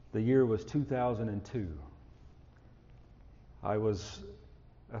The year was 2002. I was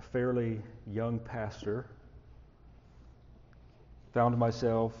a fairly young pastor. Found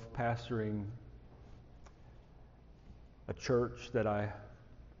myself pastoring a church that I,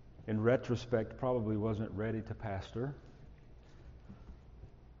 in retrospect, probably wasn't ready to pastor.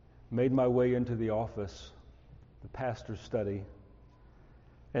 Made my way into the office, the pastor's study,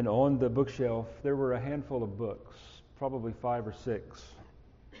 and on the bookshelf there were a handful of books, probably 5 or 6,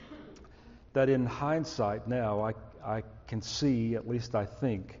 that in hindsight now I can see, at least I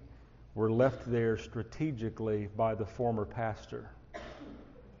think, were left there strategically by the former pastor.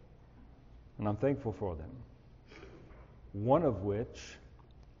 And I'm thankful for them. One of which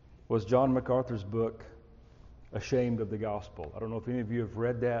was John MacArthur's book, Ashamed of the Gospel. I don't know if any of you have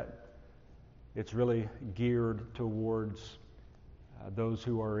read that. It's really geared towards those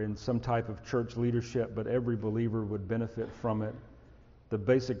who are in some type of church leadership, but every believer would benefit from it. The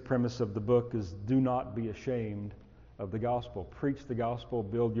basic premise of the book is do not be ashamed of the gospel. Preach the gospel,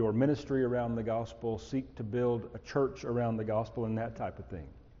 build your ministry around the gospel, seek to build a church around the gospel, and that type of thing.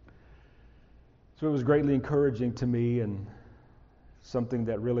 So it was greatly encouraging to me and something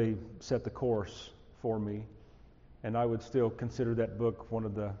that really set the course for me. And I would still consider that book one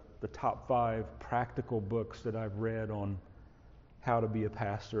of the top 5 practical books that I've read on how to be a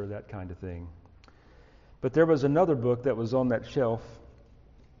pastor, that kind of thing. But there was another book that was on that shelf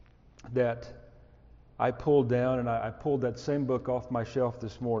that I pulled down, and I pulled that same book off my shelf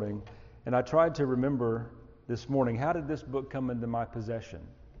this morning, and I tried to remember this morning, how did this book come into my possession?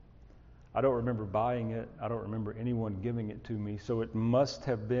 I don't remember buying it. I don't remember anyone giving it to me, so it must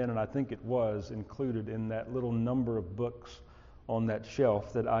have been, and I think it was, included in that little number of books on that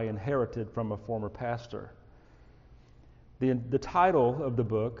shelf that I inherited from a former pastor. The title of the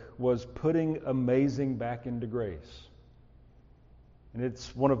book was Putting Amazing Back into Grace. And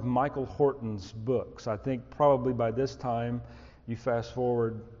it's one of Michael Horton's books. I think probably by this time, you fast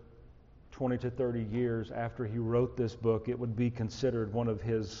forward 20 to 30 years after he wrote this book, it would be considered one of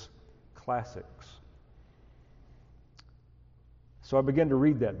his classics. So I began to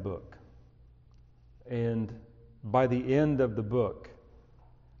read that book. And by the end of the book,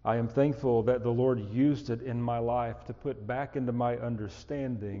 I am thankful that the Lord used it in my life to put back into my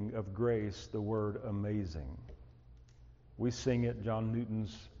understanding of grace the word amazing. We sing it, John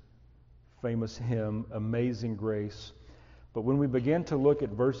Newton's famous hymn, Amazing Grace. But when we begin to look at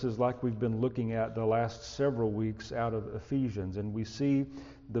verses like we've been looking at the last several weeks out of Ephesians, and we see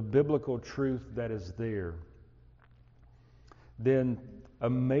the biblical truth that is there, then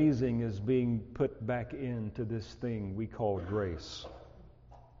amazing is being put back into this thing we call grace.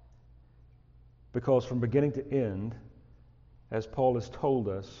 Because from beginning to end, as Paul has told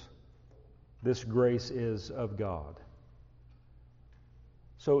us, this grace is of God.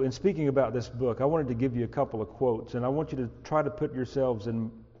 So in speaking about this book, I wanted to give you a couple of quotes, and I want you to try to put yourselves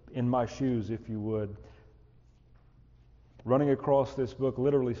in my shoes, if you would. Running across this book,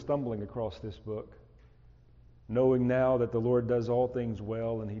 literally stumbling across this book, knowing now that the Lord does all things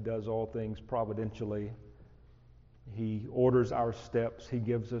well and He does all things providentially. He orders our steps. He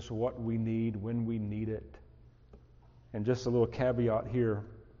gives us what we need when we need it. And just a little caveat here.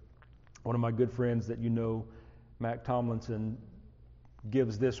 One of my good friends that you know, Mac Tomlinson,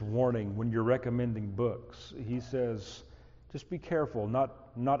 gives this warning when you're recommending books. He says, just be careful.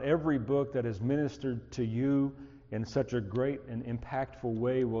 Not every book that is ministered to you in such a great and impactful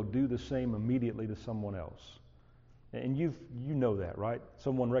way will do the same immediately to someone else. And you know that, right?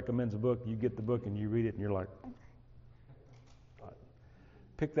 Someone recommends a book, you get the book and you read it and you're like,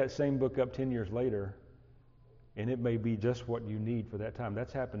 pick that same book up 10 years later and it may be just what you need for that time.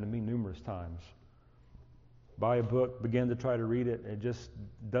 That's happened to me numerous times. Buy a book, begin to try to read it, and it just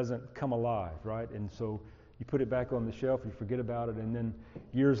doesn't come alive, right? And so you put it back on the shelf, you forget about it, and then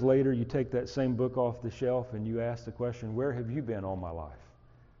years later you take that same book off the shelf and you ask the question, where have you been all my life?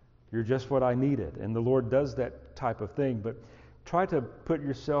 You're just what I needed. And the Lord does that type of thing. But try to put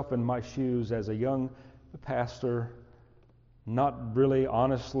yourself in my shoes as a young pastor, not really,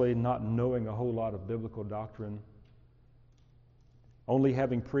 honestly, not knowing a whole lot of biblical doctrine. Only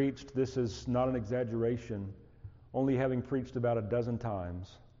having preached, this is not an exaggeration, only having preached about a dozen times.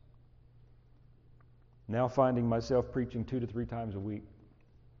 Now finding myself preaching 2 to 3 times a week.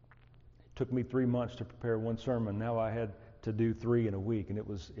 It took me 3 months to prepare one sermon. Now I had to do 3 in a week, and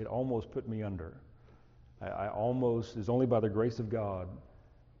it almost put me under. It's only by the grace of God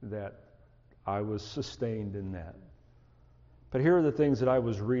that I was sustained in that. But here are the things that I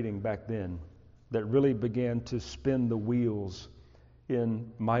was reading back then that really began to spin the wheels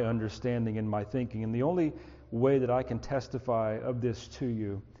in my understanding and my thinking. And the only way that I can testify of this to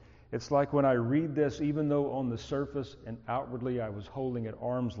you It's like when I read this, even though on the surface and outwardly I was holding at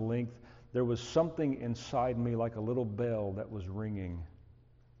arm's length, there was something inside me like a little bell that was ringing,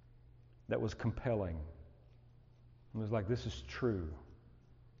 that was compelling. It was like, this is true.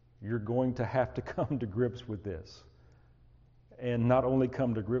 You're going to have to come to grips with this. And not only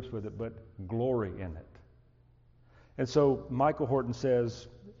come to grips with it, but glory in it. And so Michael Horton says,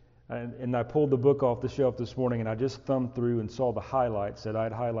 and I pulled the book off the shelf this morning and I just thumbed through and saw the highlights that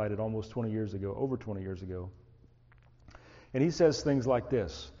I'd highlighted almost 20 years ago, over 20 years ago. And he says things like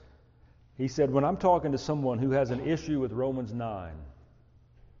this. He said, when I'm talking to someone who has an issue with Romans 9,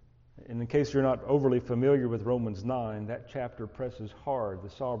 and in case you're not overly familiar with Romans 9, that chapter presses hard the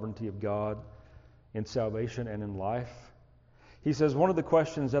sovereignty of God in salvation and in life. He says, one of the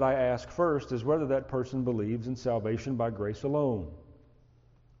questions that I ask first is whether that person believes in salvation by grace alone.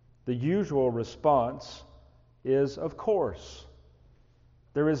 The usual response is, of course.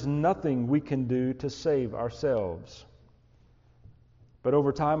 There is nothing we can do to save ourselves. But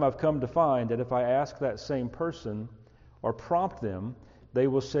over time I've come to find that if I ask that same person or prompt them, they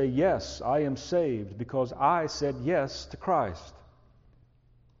will say, yes, I am saved because I said yes to Christ.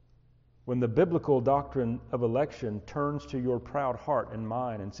 When the biblical doctrine of election turns to your proud heart and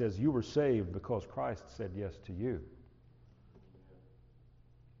mind and says you were saved because Christ said yes to you,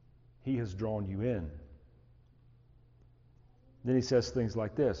 He has drawn you in. Then he says things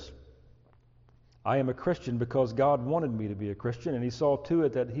like this. I am a Christian because God wanted me to be a Christian, and He saw to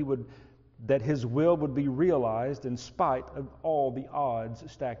it that His will would be realized in spite of all the odds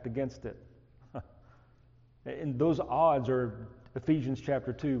stacked against it. And those odds are Ephesians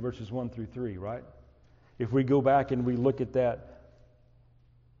chapter 2, verses 1 through 3, right? If we go back and we look at that,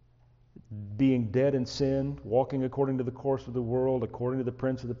 being dead in sin, walking according to the course of the world, according to the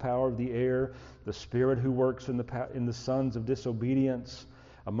prince of the power of the air, the spirit who works in the sons of disobedience,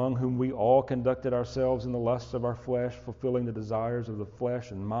 among whom we all conducted ourselves in the lusts of our flesh, fulfilling the desires of the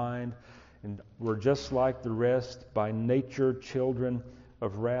flesh and mind, and we're just like the rest, by nature children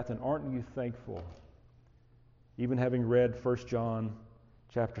of wrath. And aren't you thankful? Even having read 1 John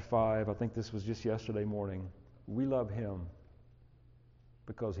chapter 5, I think this was just yesterday morning, we love Him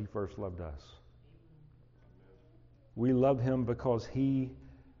because He first loved us. We love Him because He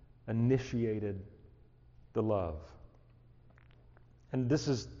initiated the love. And this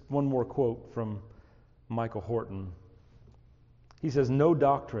is one more quote from Michael Horton. He says, no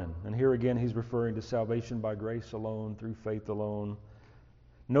doctrine, and here again he's referring to salvation by grace alone, through faith alone.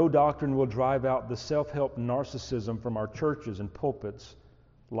 No doctrine will drive out the self-help narcissism from our churches and pulpits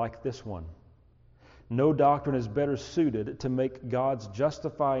like this one. No doctrine is better suited to make God's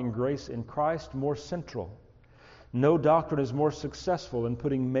justifying grace in Christ more central. No doctrine is more successful in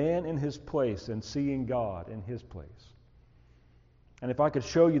putting man in his place and seeing God in His place. And if I could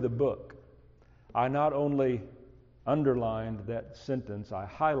show you the book, I not only underlined that sentence, I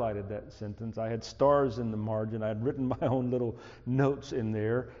highlighted that sentence, I had stars in the margin, I had written my own little notes in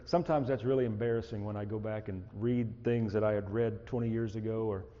there. Sometimes that's really embarrassing when I go back and read things that I had read 20 years ago,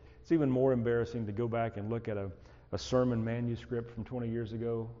 or it's even more embarrassing to go back and look at a sermon manuscript from 20 years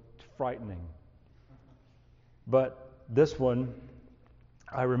ago. It's frightening. But this one,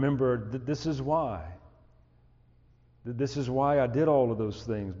 I remember that this is why. This is why I did all of those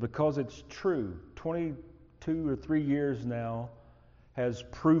things, because it's true. 22 or 3 years now has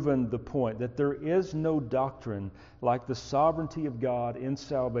proven the point that there is no doctrine like the sovereignty of God in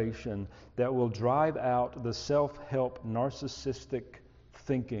salvation that will drive out the self-help, narcissistic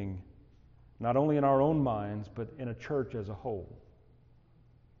thinking, not only in our own minds, but in a church as a whole.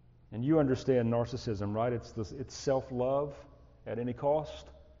 And you understand narcissism, right? It's self-love at any cost.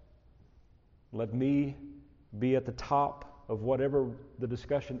 Let me be at the top of whatever the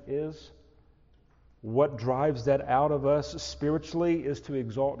discussion is. What drives that out of us spiritually is to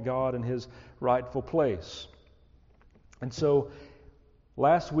exalt God in His rightful place. And so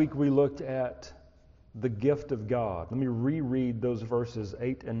last week we looked at the gift of God. Let me reread those verses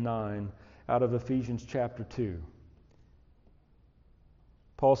 8 and 9 out of Ephesians chapter 2.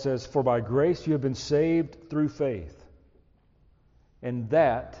 Paul says, "For by grace you have been saved through faith. And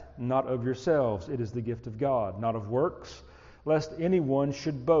that not of yourselves, it is the gift of God, not of works, lest anyone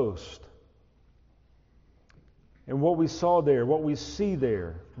should boast." And what we saw there, what we see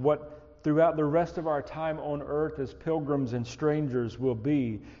there, what throughout the rest of our time on earth as pilgrims and strangers will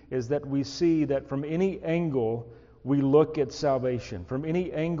be, is that we see that from any angle we look at salvation, from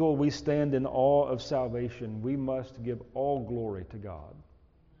any angle we stand in awe of salvation, we must give all glory to God.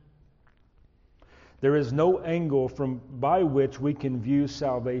 There is no angle by which we can view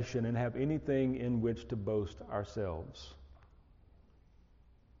salvation and have anything in which to boast ourselves.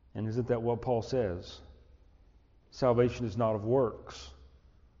 And isn't that what Paul says? Salvation is not of works,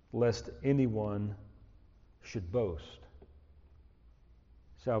 lest anyone should boast.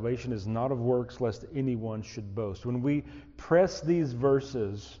 Salvation is not of works, lest anyone should boast. When we press these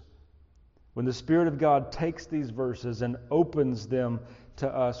verses, when the Spirit of God takes these verses and opens them to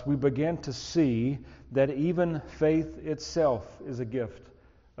us, we begin to see that even faith itself is a gift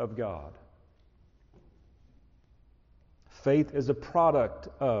of God. Faith is a product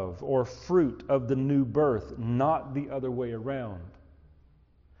of or fruit of the new birth, not the other way around.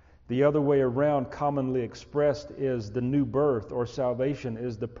 The other way around, commonly expressed, is the new birth or salvation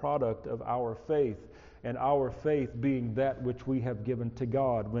is the product of our faith, and our faith being that which we have given to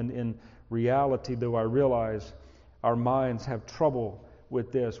God, when in reality, though I realize our minds have trouble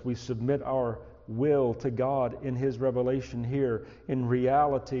with this, we submit our will to God in His revelation here. In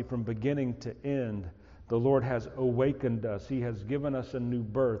reality, from beginning to end, the Lord has awakened us. He has given us a new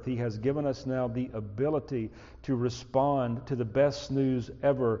birth. He has given us now the ability to respond to the best news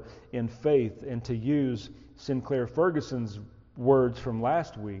ever in faith, and to use Sinclair Ferguson's words from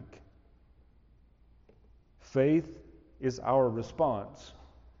last week. Faith is our response,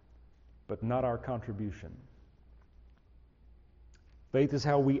 but not our contribution. Faith is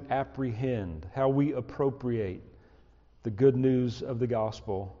how we apprehend, how we appropriate the good news of the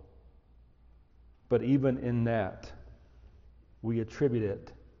gospel. But even in that, we attribute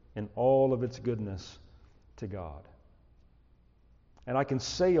it in all of its goodness to God. And I can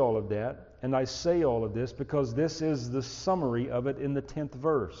say all of that, and I say all of this because this is the summary of it in the 10th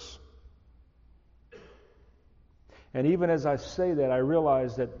verse. And even as I say that, I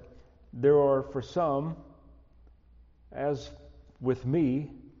realize that there are, for some, as with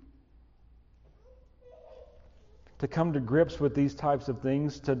me, to come to grips with these types of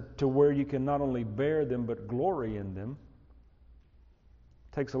things, to where you can not only bear them but glory in them,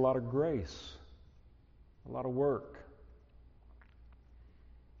 takes a lot of grace, a lot of work.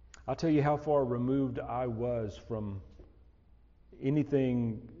 I'll tell you how far removed I was from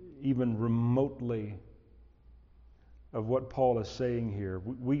anything even remotely of what Paul is saying here.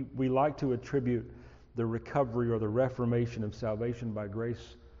 We like to attribute the recovery or the reformation of salvation by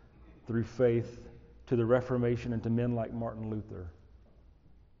grace through faith to the Reformation and to men like Martin Luther,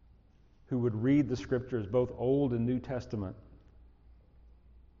 who would read the Scriptures, both Old and New Testament,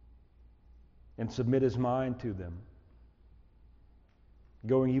 and submit his mind to them,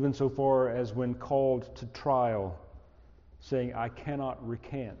 going even so far as, when called to trial, saying, I cannot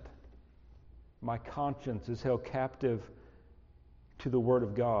recant. My conscience is held captive to the Word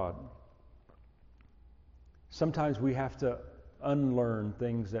of God. Sometimes we have to unlearn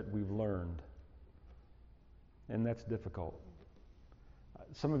things that we've learned, and that's difficult.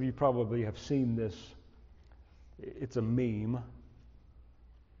 Some of you probably have seen this. It's a meme,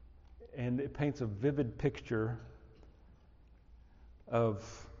 and it paints a vivid picture of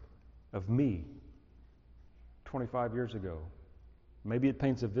me 25 years ago. Maybe it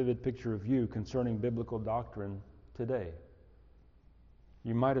paints a vivid picture of you concerning biblical doctrine today.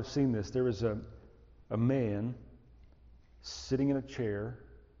 You might have seen this. There was a man sitting in a chair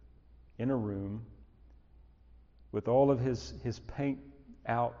in a room with all of his paint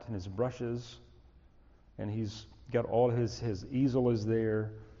out and his brushes, and he's got all his easel is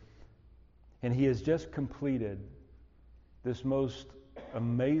there, and he has just completed this most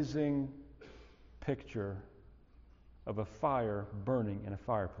amazing picture of a fire burning in a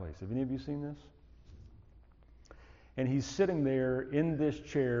fireplace. Have any of you seen this? And he's sitting there in this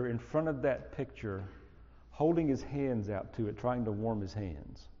chair in front of that picture, holding his hands out to it, trying to warm his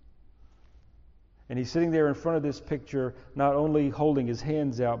hands. And he's sitting there in front of this picture, not only holding his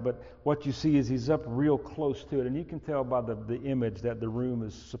hands out, but what you see is he's up real close to it. And you can tell by the image that the room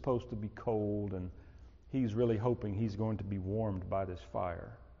is supposed to be cold, and he's really hoping he's going to be warmed by this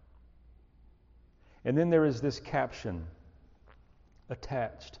fire. And then there is this caption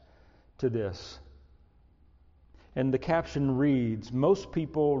attached to this. And the caption reads, most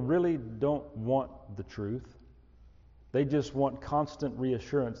people really don't want the truth. They just want constant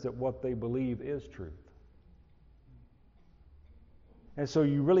reassurance that what they believe is truth. And so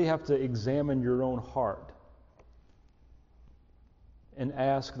you really have to examine your own heart and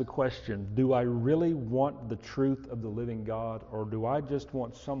ask the question, do I really want the truth of the living God, or do I just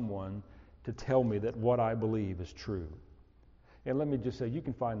want someone to tell me that what I believe is true? And let me just say, you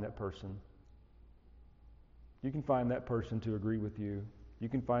can find that person. You can find that person to agree with you. You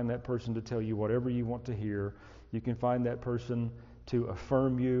can find that person to tell you whatever you want to hear. You can find that person to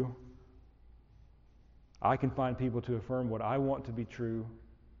affirm you. I can find people to affirm what I want to be true.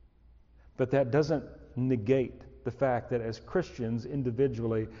 But that doesn't negate the fact that as Christians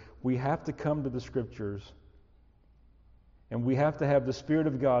individually, we have to come to the Scriptures and we have to have the Spirit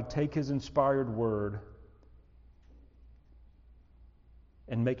of God take His inspired Word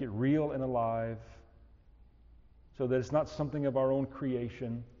and make it real and alive so that it's not something of our own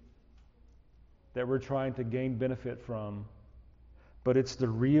creation that we're trying to gain benefit from, but it's the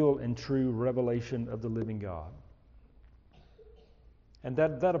real and true revelation of the living God. And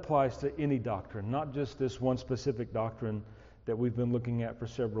that applies to any doctrine, not just this one specific doctrine that we've been looking at for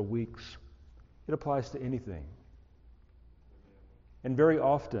several weeks. It applies to anything. And very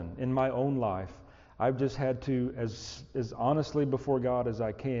often in my own life, I've just had to, as honestly before God as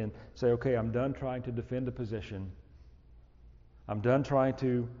I can, say, okay, I'm done trying to defend a position. I'm done trying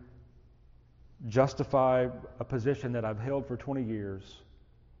to justify a position that I've held for 20 years.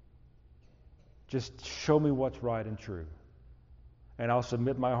 Just show me what's right and true. And I'll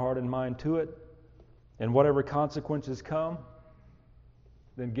submit my heart and mind to it. And whatever consequences come,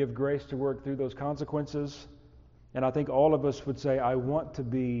 then give grace to work through those consequences. And I think all of us would say, I want to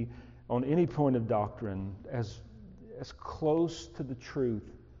be, on any point of doctrine, as close to the truth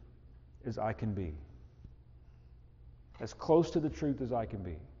as I can be. As close to the truth as I can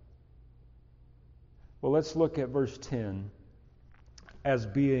be. Well, let's look at verse 10 as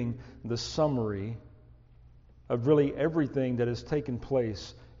being the summary of really everything that has taken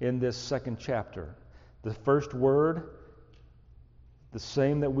place in this second chapter. The first word, the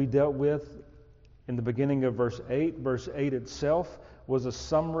same that we dealt with in the beginning of verse 8. Verse 8 itself was a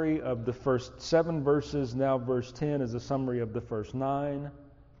summary of the first 7 verses. Now verse 10 is a summary of the first 9.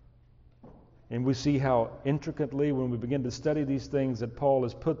 And we see how intricately, when we begin to study these things, that Paul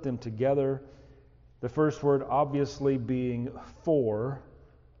has put them together. The first word obviously being for.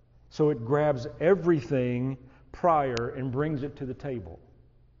 So it grabs everything prior and brings it to the table.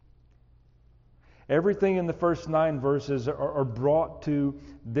 Everything in the first 9 verses are brought to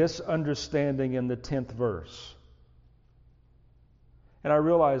this understanding in the 10th verse. And I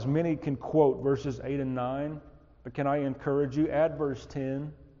realize many can quote verses 8 and 9, but can I encourage you, add verse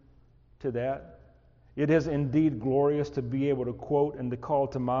 10 to that. It is indeed glorious to be able to quote and to call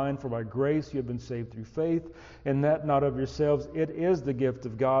to mind, for by grace you have been saved through faith, and that not of yourselves. It is the gift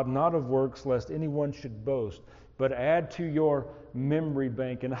of God, not of works, lest anyone should boast. But add to your memory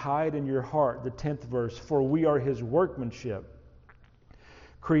bank and hide in your heart the 10th verse, for we are His workmanship,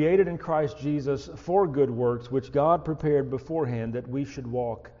 created in Christ Jesus for good works, which God prepared beforehand that we should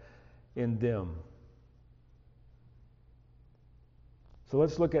walk in them. So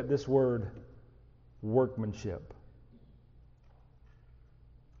let's look at this word, workmanship.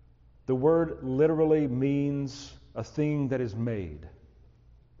 The word literally means a thing that is made.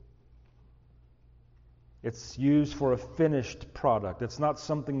 It's used for a finished product. It's not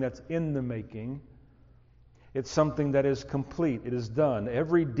something that's in the making. It's something that is complete. It is done.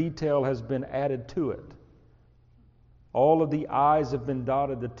 Every detail has been added to it. All of the I's have been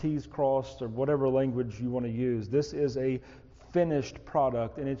dotted, the T's crossed, or whatever language you want to use. This is a finished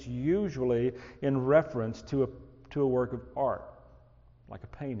product, and it's usually in reference to a work of art, like a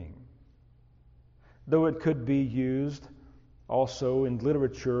painting. Though it could be used also in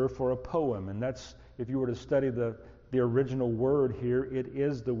literature for a poem, and that's, if you were to study the original word here, it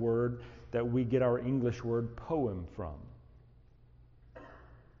is the word that we get our English word poem from.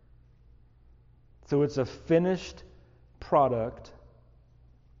 So it's a finished product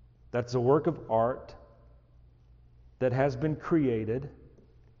that's a work of art that has been created,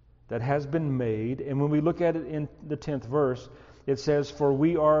 that has been made. And when we look at it in the 10th verse, it says, for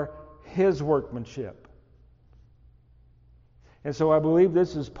we are His workmanship. And so I believe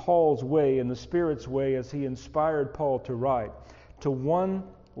this is Paul's way and the Spirit's way as he inspired Paul to write, to one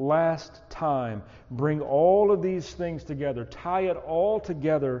last time bring all of these things together, tie it all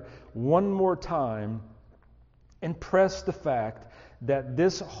together one more time, and press the fact that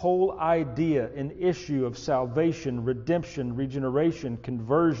this whole idea and issue of salvation, redemption, regeneration,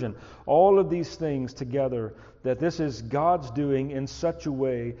 conversion, all of these things together, that this is God's doing in such a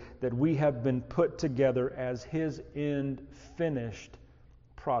way that we have been put together as His end finished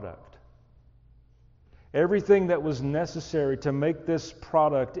product. Everything that was necessary to make this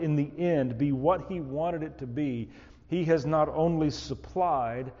product in the end be what He wanted it to be, He has not only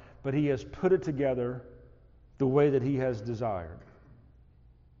supplied, but He has put it together the way that He has desired.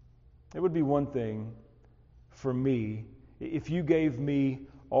 It would be one thing for me if you gave me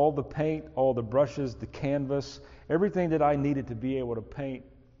all the paint, all the brushes, the canvas, everything that I needed to be able to paint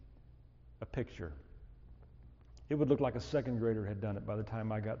a picture. It would look like a second grader had done it by the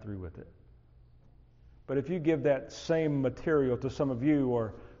time I got through with it. But if you give that same material to some of you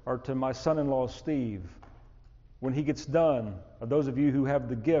or to my son-in-law Steve, when he gets done, or those of you who have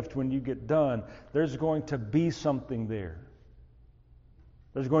the gift, when you get done, there's going to be something there.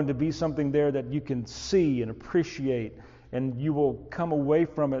 There's going to be something there that you can see and appreciate, and you will come away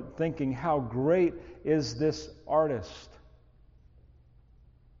from it thinking, how great is this artist?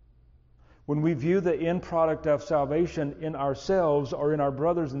 When we view the end product of salvation in ourselves or in our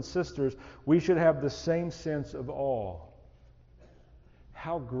brothers and sisters, we should have the same sense of awe.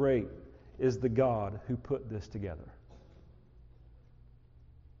 How great is the God who put this together?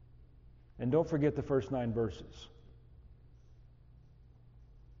 And don't forget the first 9 verses.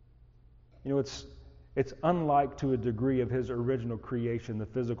 You know, it's unlike to a degree of his original creation, the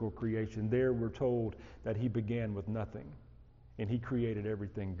physical creation. There we're told that he began with nothing, and he created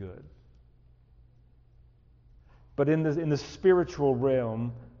everything good. But in the spiritual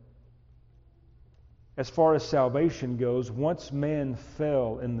realm, as far as salvation goes, once man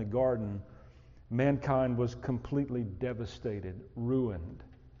fell in the garden, mankind was completely devastated, ruined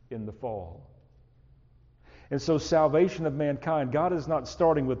in the fall. And so salvation of mankind, God is not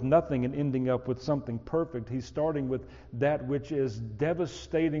starting with nothing and ending up with something perfect. He's starting with that which is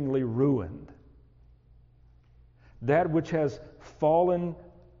devastatingly ruined. That which has fallen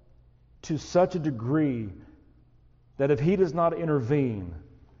to such a degree that if he does not intervene,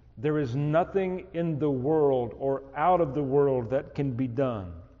 there is nothing in the world or out of the world that can be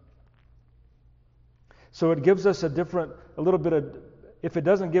done. So it gives us a little bit of, if it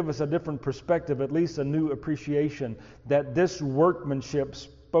doesn't give us a different perspective, at least a new appreciation that this workmanship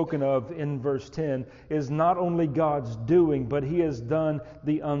spoken of in verse 10 is not only God's doing, but he has done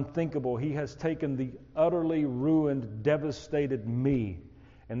the unthinkable. He has taken the utterly ruined, devastated me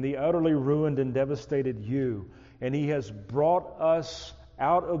and the utterly ruined and devastated you, and he has brought us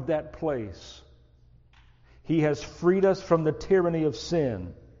out of that place. He has freed us from the tyranny of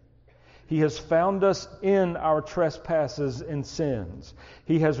sin. He has found us in our trespasses and sins.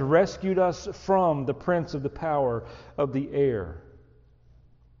 He has rescued us from the prince of the power of the air.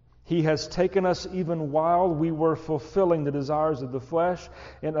 He has taken us even while we were fulfilling the desires of the flesh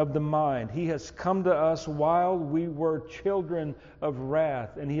and of the mind. He has come to us while we were children of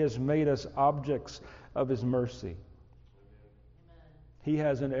wrath, and he has made us objects of his mercy. He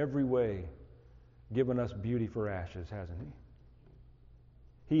has in every way given us beauty for ashes, hasn't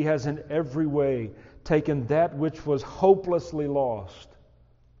he? He has in every way taken that which was hopelessly lost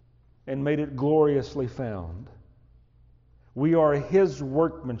and made it gloriously found. We are his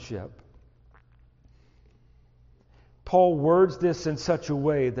workmanship. Paul words this in such a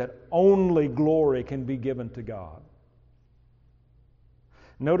way that only glory can be given to God.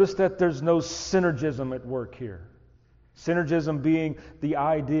 Notice that there's no synergism at work here. Synergism being the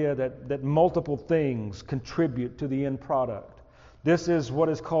idea that multiple things contribute to the end product. This is what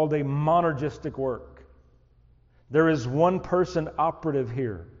is called a monergistic work. There is one person operative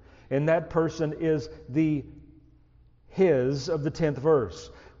here, and that person is the his of the 10th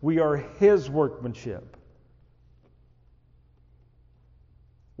verse. We are his workmanship.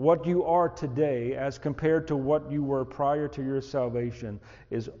 What you are today as compared to what you were prior to your salvation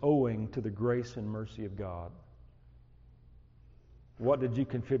is owing to the grace and mercy of God. What did you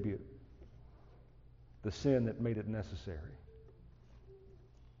contribute? The sin that made it necessary.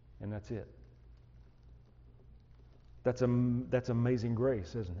 And that's it. That's amazing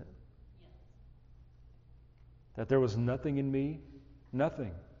grace, isn't it? That there was nothing in me,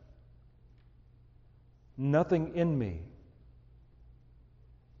 nothing in me.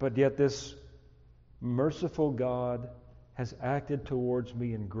 But yet this merciful God has acted towards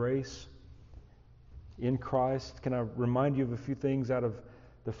me in grace, in Christ. Can I remind you of a few things out of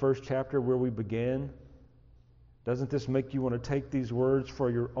the first chapter where we began? Doesn't this make you want to take these words for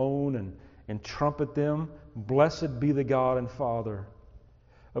your own and trumpet them? Blessed be the God and Father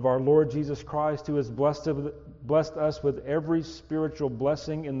of our Lord Jesus Christ, who has blessed us with every spiritual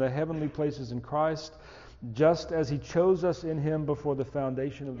blessing in the heavenly places in Christ, just as he chose us in him before the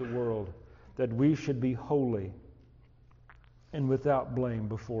foundation of the world, that we should be holy and without blame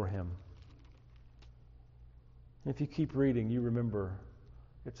before him. If you keep reading, you remember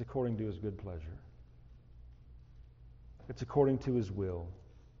it's according to his good pleasure. It's according to his will.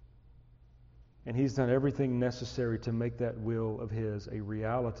 And he's done everything necessary to make that will of his a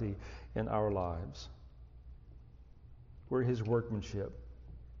reality in our lives. We're his workmanship.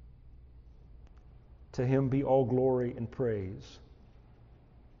 To him be all glory and praise.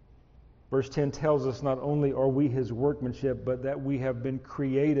 Verse 10 tells us not only are we his workmanship, but that we have been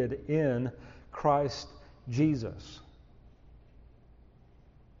created in Christ Jesus.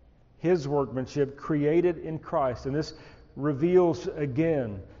 His workmanship created in Christ. And this reveals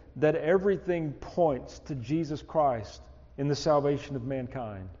again that everything points to Jesus Christ in the salvation of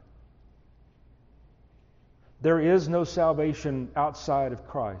mankind. There is no salvation outside of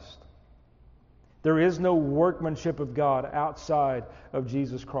Christ. There is no workmanship of God outside of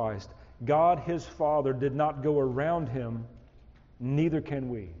Jesus Christ. God, His Father, did not go around Him, neither can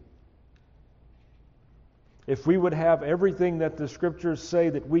we. If we would have everything that the Scriptures say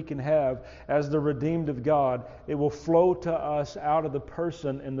that we can have as the redeemed of God, it will flow to us out of the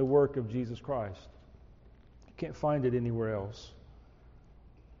person and the work of Jesus Christ. You can't find it anywhere else.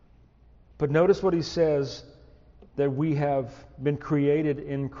 But notice what he says that we have been created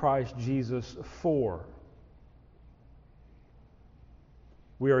in Christ Jesus for.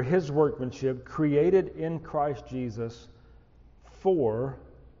 We are His workmanship, created in Christ Jesus for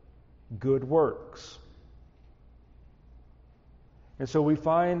good works. And so we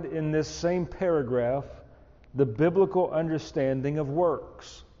find in this same paragraph the biblical understanding of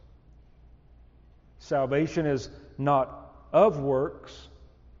works. Salvation is not of works,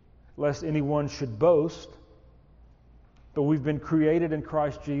 lest anyone should boast, but we've been created in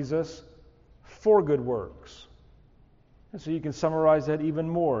Christ Jesus for good works. And so you can summarize that even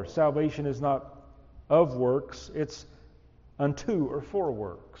more. Salvation is not of works, it's unto or for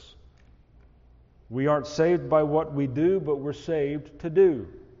works. We aren't saved by what we do, but we're saved to do.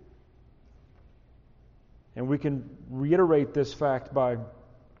 And we can reiterate this fact by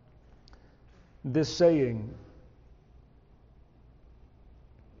this saying,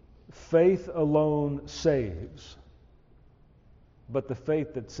 faith alone saves, but the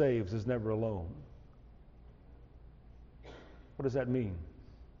faith that saves is never alone. What does that mean?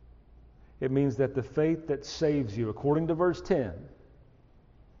 It means that the faith that saves you, according to verse 10,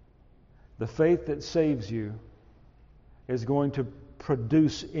 the faith that saves you is going to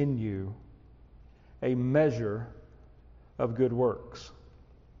produce in you a measure of good works.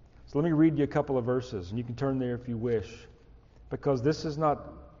 So let me read you a couple of verses, and you can turn there if you wish, because this is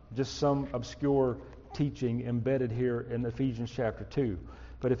not just some obscure teaching embedded here in Ephesians chapter 2.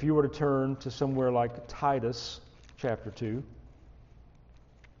 But if you were to turn to somewhere like Titus chapter 2,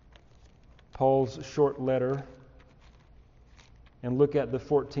 Paul's short letter, and look at the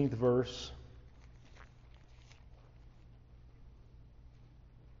 14th verse.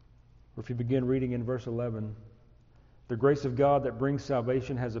 Or if you begin reading in verse 11, the grace of God that brings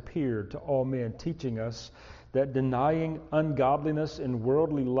salvation has appeared to all men, teaching us that denying ungodliness and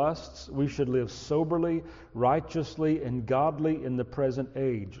worldly lusts, we should live soberly, righteously, and godly in the present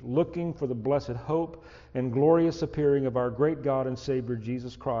age, looking for the blessed hope and glorious appearing of our great God and Savior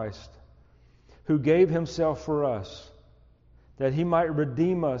Jesus Christ, who gave Himself for us, that He might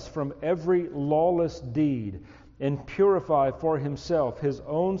redeem us from every lawless deed and purify for Himself His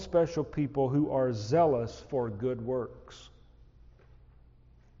own special people who are zealous for good works.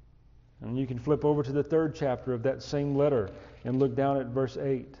 And you can flip over to the 3rd chapter of that same letter and look down at verse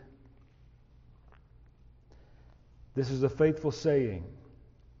 8. This is a faithful saying,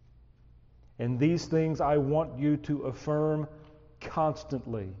 and these things I want you to affirm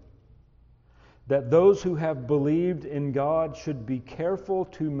constantly, that those who have believed in God should be careful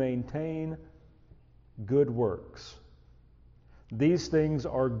to maintain good works. These things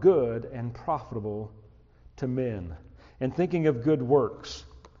are good and profitable to men. And thinking of good works,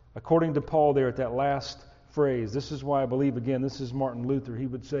 according to Paul there at that last phrase, this is why I believe, again, this is Martin Luther. He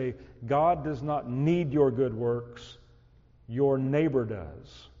would say, God does not need your good works, your neighbor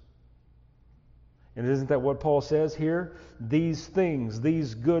does. And isn't that what Paul says here? These things,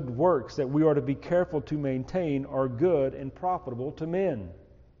 these good works that we are to be careful to maintain are good and profitable to men.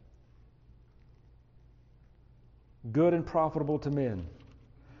 Good and profitable to men.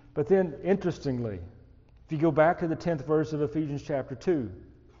 But then, interestingly, if you go back to the 10th verse of Ephesians chapter 2,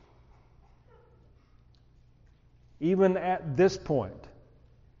 even at this point,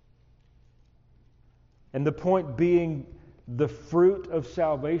 and the point being the fruit of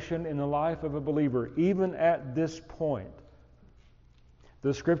salvation in the life of a believer, even at this point,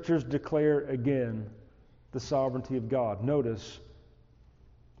 the Scriptures declare again the sovereignty of God. Notice,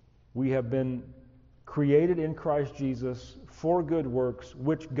 we have been created in Christ Jesus for good works,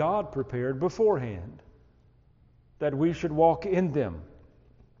 which God prepared beforehand, that we should walk in them.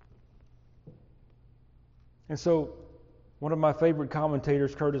 And so, one of my favorite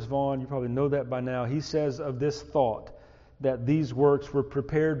commentators, Curtis Vaughan, you probably know that by now, he says of this thought, that these works were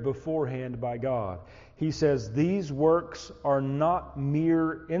prepared beforehand by God. He says, these works are not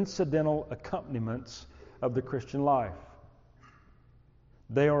mere incidental accompaniments of the Christian life.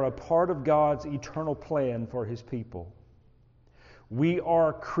 They are a part of God's eternal plan for His people. We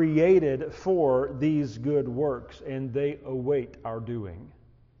are created for these good works, and they await our doing.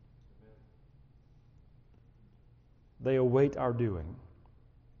 They await our doing.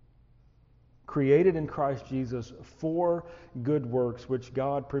 Created in Christ Jesus for good works which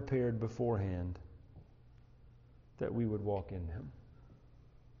God prepared beforehand that we would walk in Him.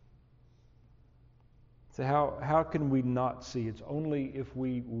 So how can we not see? It's only if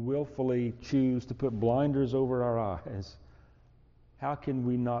we willfully choose to put blinders over our eyes. How can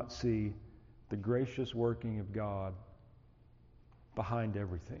we not see the gracious working of God behind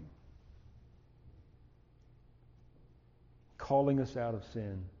everything? Calling us out of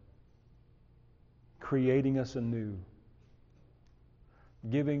sin, creating us anew,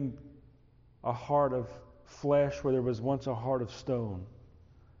 giving a heart of flesh where there was once a heart of stone,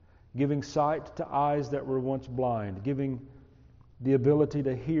 giving sight to eyes that were once blind, giving the ability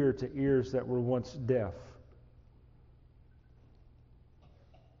to hear to ears that were once deaf,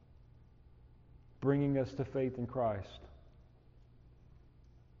 bringing us to faith in Christ,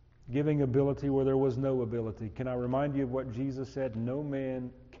 giving ability where there was no ability. Can I remind you of what Jesus said? No man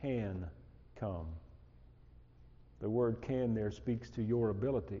can come. The word "can" there speaks to your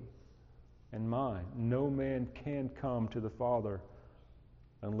ability and mine. No man can come to the Father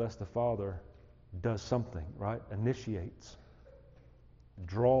unless the Father does something, right? Initiates,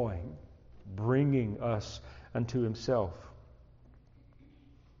 drawing, bringing us unto Himself.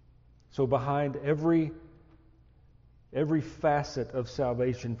 So behind every facet of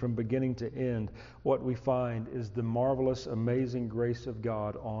salvation from beginning to end, what we find is the marvelous, amazing grace of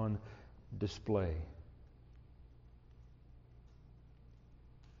God on display.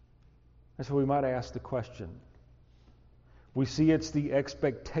 And so we might ask the question. We see it's the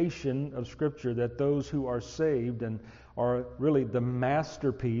expectation of Scripture that those who are saved and are really the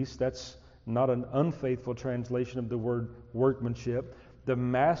masterpiece, that's not an unfaithful translation of the word workmanship, the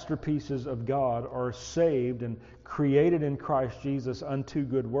masterpieces of God are saved and created in Christ Jesus unto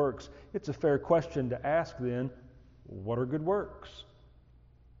good works. It's a fair question to ask then, what are good works?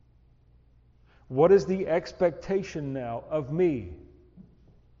 What is the expectation now of me?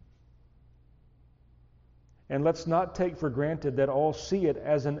 And let's not take for granted that all see it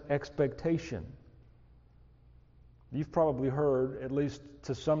as an expectation. You've probably heard, at least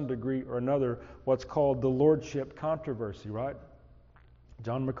to some degree or another, what's called the lordship controversy, right?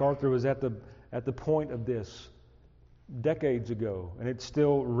 John MacArthur was at the point of this decades ago, and it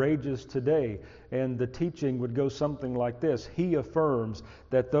still rages today. And the teaching would go something like this. He affirms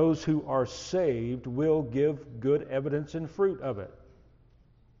that those who are saved will give good evidence and fruit of it.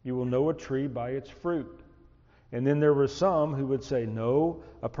 You will know a tree by its fruit. And then there were some who would say, no,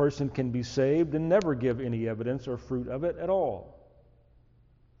 a person can be saved and never give any evidence or fruit of it at all.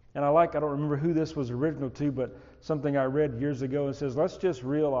 And I don't remember who this was original to, but something I read years ago, and says, let's just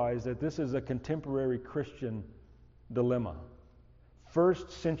realize that this is a contemporary Christian dilemma.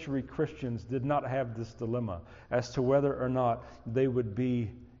 First century Christians did not have this dilemma as to whether or not they would be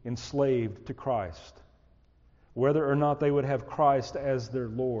enslaved to Christ, whether or not they would have Christ as their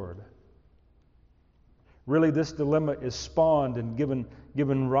Lord. Really, this dilemma is spawned and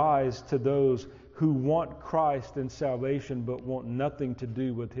given rise to those who want Christ and salvation but want nothing to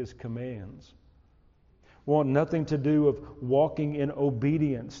do with His commands, want nothing to do with walking in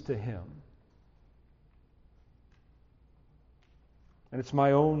obedience to Him. And it's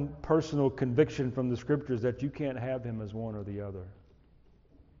my own personal conviction from the Scriptures that you can't have Him as one or the other.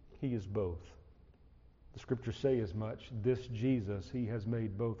 He is both. The Scriptures say as much. This Jesus He has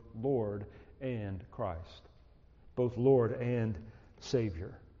made both Lord and Christ, both Lord and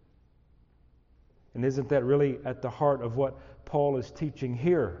Savior. And isn't that really at the heart of what Paul is teaching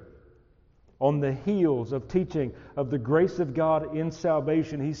here? On the heels of teaching of the grace of God in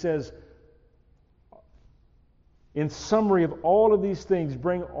salvation, he says, in summary of all of these things,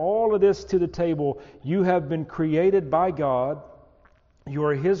 bring all of this to the table. You have been created by God. You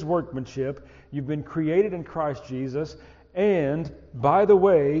are His workmanship. You've been created in Christ Jesus. And, by the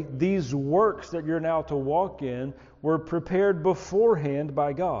way, these works that you're now to walk in were prepared beforehand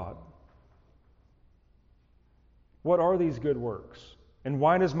by God. What are these good works? And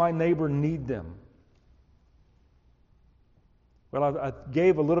why does my neighbor need them? Well, I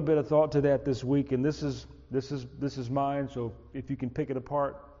gave a little bit of thought to that this week, and this is mine, so if you can pick it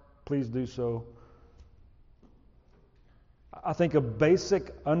apart, please do so. I think a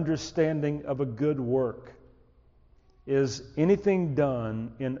basic understanding of a good work is anything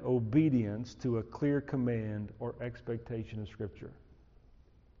done in obedience to a clear command or expectation of Scripture.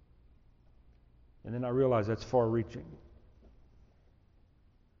 And then I realize that's far-reaching.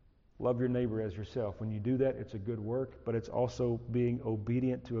 Love your neighbor as yourself. When you do that, it's a good work, but it's also being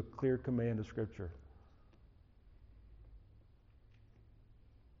obedient to a clear command of Scripture.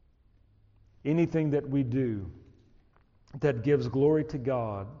 Anything that we do that gives glory to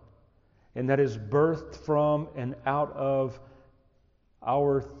God and that is birthed from and out of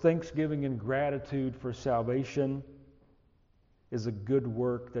our thanksgiving and gratitude for salvation is a good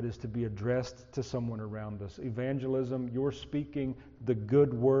work that is to be addressed to someone around us. Evangelism, you're speaking the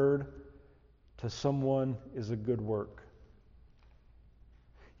good word to someone, is a good work.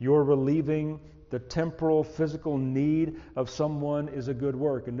 You're relieving the temporal, physical need of someone is a good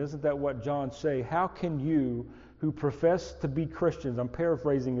work. And isn't that what John say? How can you who profess to be Christians, I'm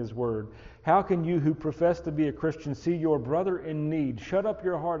paraphrasing his word, how can you who profess to be a Christian see your brother in need, shut up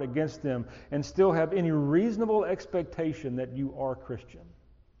your heart against them, and still have any reasonable expectation that you are Christian?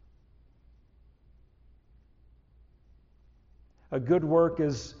 A good work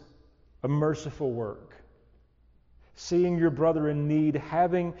is a merciful work. Seeing your brother in need,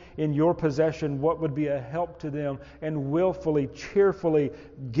 having in your possession what would be a help to them, and willfully, cheerfully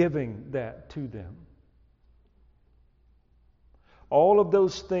giving that to them. All of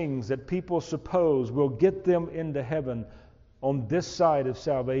those things that people suppose will get them into heaven on this side of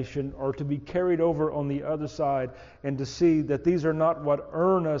salvation are to be carried over on the other side, and to see that these are not what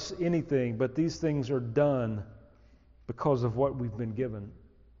earn us anything, but these things are done because of what we've been given.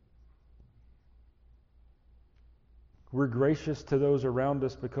 We're gracious to those around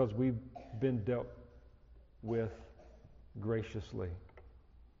us because we've been dealt with graciously.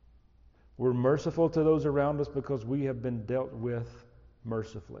 We're merciful to those around us because we have been dealt with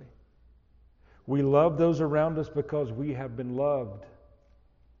mercifully. We love those around us because we have been loved.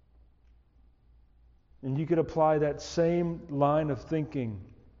 And you could apply that same line of thinking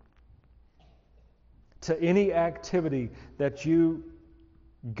to any activity that you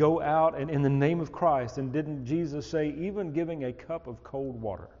go out and in the name of Christ. And didn't Jesus say even giving a cup of cold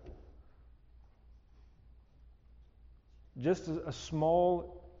water? Just a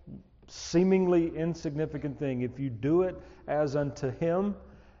small, seemingly insignificant thing. If you do it as unto Him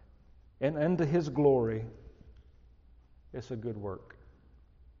and unto His glory, it's a good work.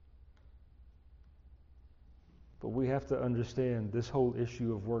 But we have to understand this whole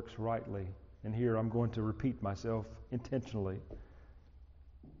issue of works rightly. And here I'm going to repeat myself intentionally.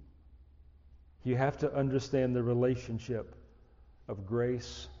 You have to understand the relationship of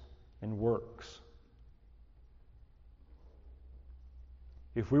grace and works.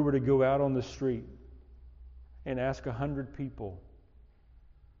 If we were to go out on the street and ask 100 people,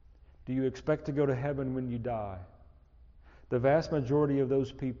 do you expect to go to heaven when you die? The vast majority of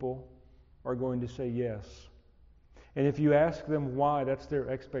those people are going to say yes. And if you ask them why that's their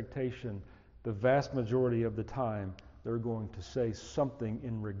expectation, the vast majority of the time they're going to say something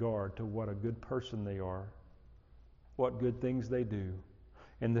in regard to what a good person they are, what good things they do,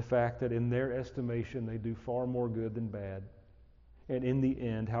 and the fact that in their estimation they do far more good than bad. And in the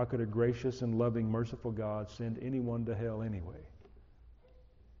end, how could a gracious and loving, merciful God send anyone to hell anyway?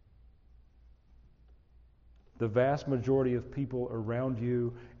 The vast majority of people around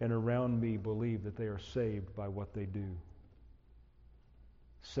you and around me believe that they are saved by what they do.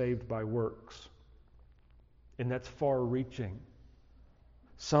 Saved by works. And that's far-reaching.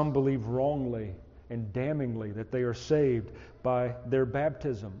 Some believe wrongly and damningly that they are saved by their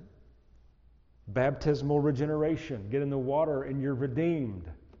baptism. Baptismal regeneration. Get in the water and you're redeemed.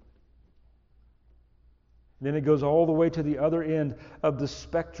 Then it goes all the way to the other end of the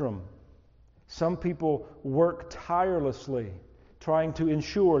spectrum. Some people work tirelessly trying to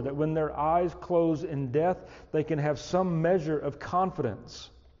ensure that when their eyes close in death, they can have some measure of confidence.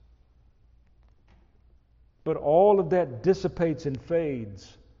 But all of that dissipates and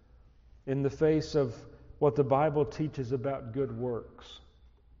fades in the face of what the Bible teaches about good works,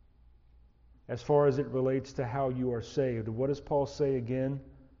 as far as it relates to how you are saved. What does Paul say again?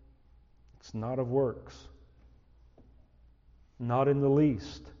 It's not of works. Not in the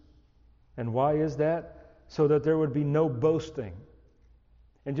least. And why is that? So that there would be no boasting.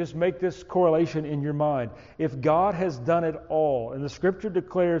 And just make this correlation in your mind. If God has done it all, and the Scripture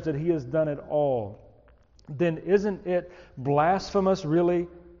declares that He has done it all, then isn't it blasphemous, really,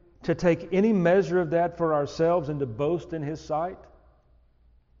 to take any measure of that for ourselves and to boast in His sight?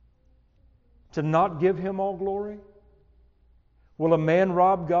 To not give Him all glory? Will a man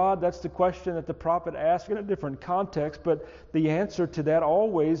rob God? That's the question that the prophet asked in a different context, but the answer to that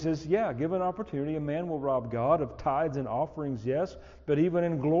always is, yeah, given opportunity, a man will rob God of tithes and offerings, yes, but even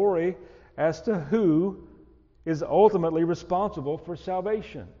in glory as to who is ultimately responsible for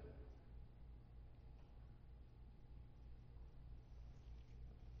salvation.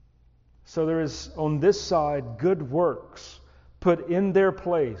 So there is, on this side, good works put in their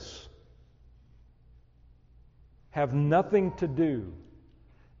place have nothing to do,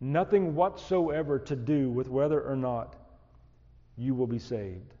 nothing whatsoever to do with whether or not you will be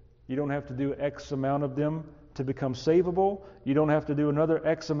saved. You don't have to do X amount of them to become savable. You don't have to do another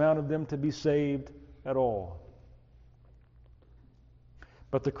X amount of them to be saved at all.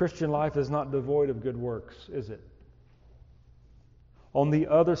 But the Christian life is not devoid of good works, is it? On the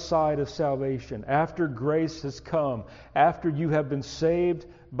other side of salvation, after grace has come, after you have been saved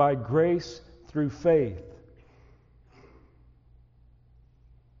by grace through faith,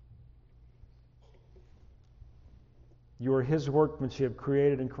 you are His workmanship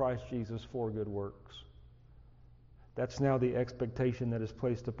created in Christ Jesus for good works. That's now the expectation that is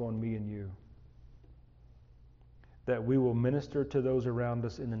placed upon me and you. That we will minister to those around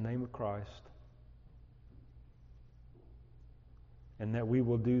us in the name of Christ. And that we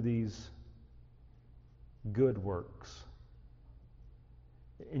will do these good works.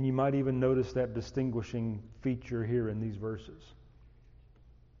 And you might even notice that distinguishing feature here in these verses.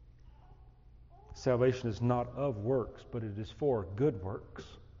 Salvation is not of works, but it is for good works.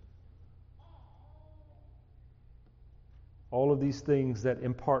 All of these things that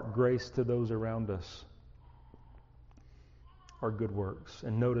impart grace to those around us are good works.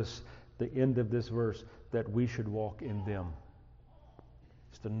 And notice the end of this verse, that we should walk in them.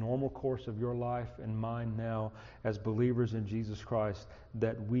 It's the normal course of your life and mine now as believers in Jesus Christ,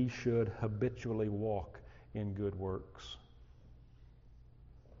 that we should habitually walk in good works.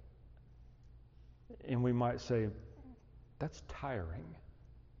 And we might say, that's tiring.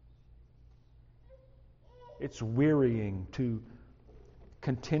 It's wearying to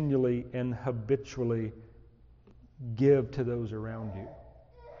continually and habitually give to those around you.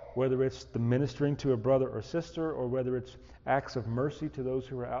 Whether it's the ministering to a brother or sister, or whether it's acts of mercy to those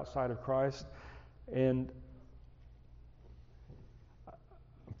who are outside of Christ. And I'm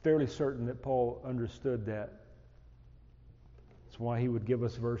fairly certain that Paul understood that. That's why he would give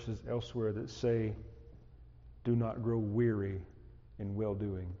us verses elsewhere that say, do not grow weary in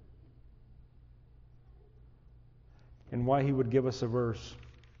well-doing. And why he would give us a verse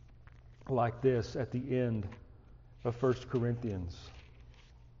like this at the end of 1 Corinthians.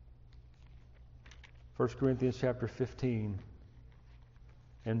 1 Corinthians chapter 15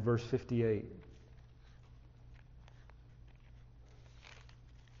 and verse 58.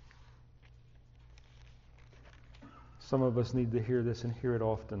 Some of us need to hear this and hear it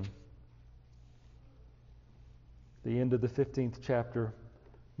often. The end of the 15th chapter.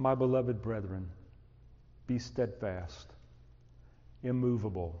 My beloved brethren, be steadfast,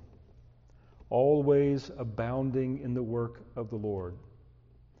 immovable, always abounding in the work of the Lord,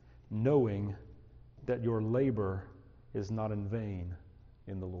 knowing that your labor is not in vain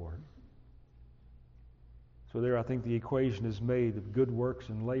in the Lord. So there, I think the equation is made of good works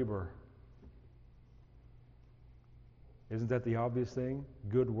and labor. Isn't that the obvious thing?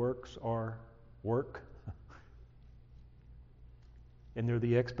 Good works are work. And they're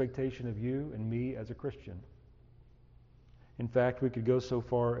the expectation of you and me as a Christian. In fact, we could go so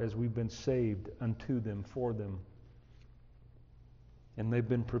far as we've been saved unto them, for them. And they've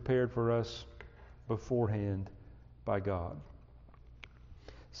been prepared for us beforehand by God.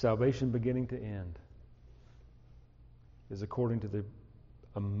 Salvation beginning to end is according to the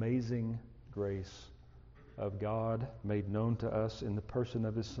amazing grace of God made known to us in the person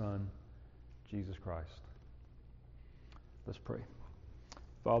of His Son, Jesus Christ. Let's pray.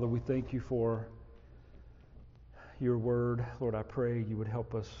 Father, we thank You for Your Word. Lord, I pray You would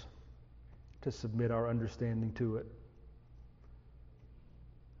help us to submit our understanding to it.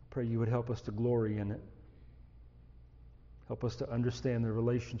 I pray You would help us to glory in it. Help us to understand the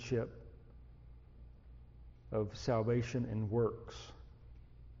relationship of salvation and works.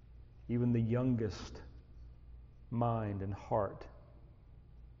 Even the youngest mind and heart,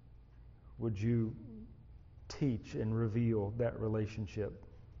 would You teach and reveal that relationship?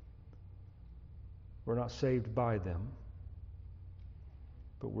 We're not saved by them,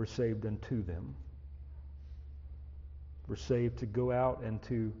 but we're saved unto them. We're saved to go out and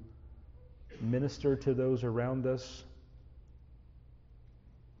to minister to those around us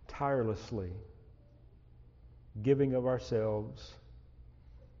tirelessly, giving of ourselves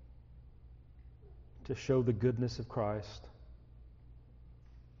to show the goodness of Christ,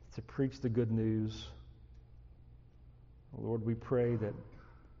 to preach the good news. Lord, we pray that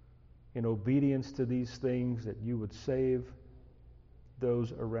in obedience to these things, that You would save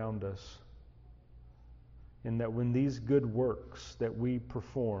those around us. And that when these good works that we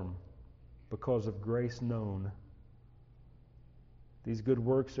perform because of grace known, these good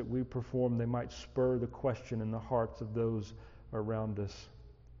works that we perform, they might spur the question in the hearts of those around us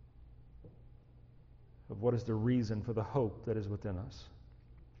of what is the reason for the hope that is within us.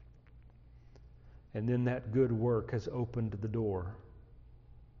 And then that good work has opened the door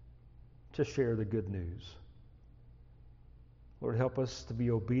to share the good news. Lord, help us to be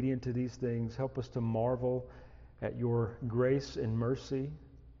obedient to these things. Help us to marvel at your grace and mercy.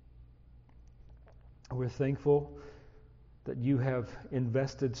 We're thankful that you have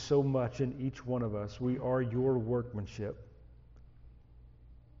invested so much in each one of us. We are your workmanship,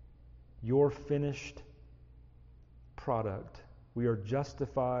 your finished product. We are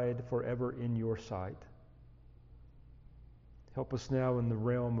justified forever in your sight. Help us now in the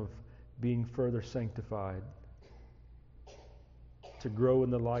realm of being further sanctified, to grow in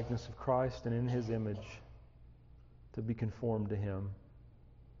the likeness of Christ and in His image, to be conformed to Him.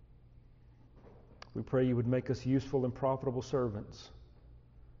 We pray you would make us useful and profitable servants,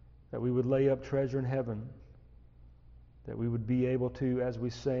 that we would lay up treasure in heaven, that we would be able to, as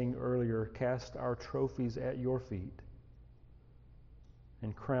we sang earlier, cast our trophies at your feet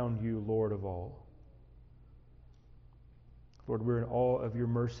and crown you Lord of all. Lord, we're in awe of your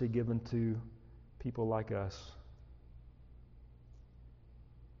mercy given to people like us.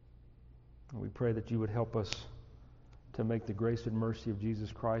 And we pray that you would help us to make the grace and mercy of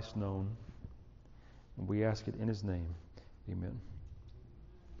Jesus Christ known. And we ask it in His name. Amen.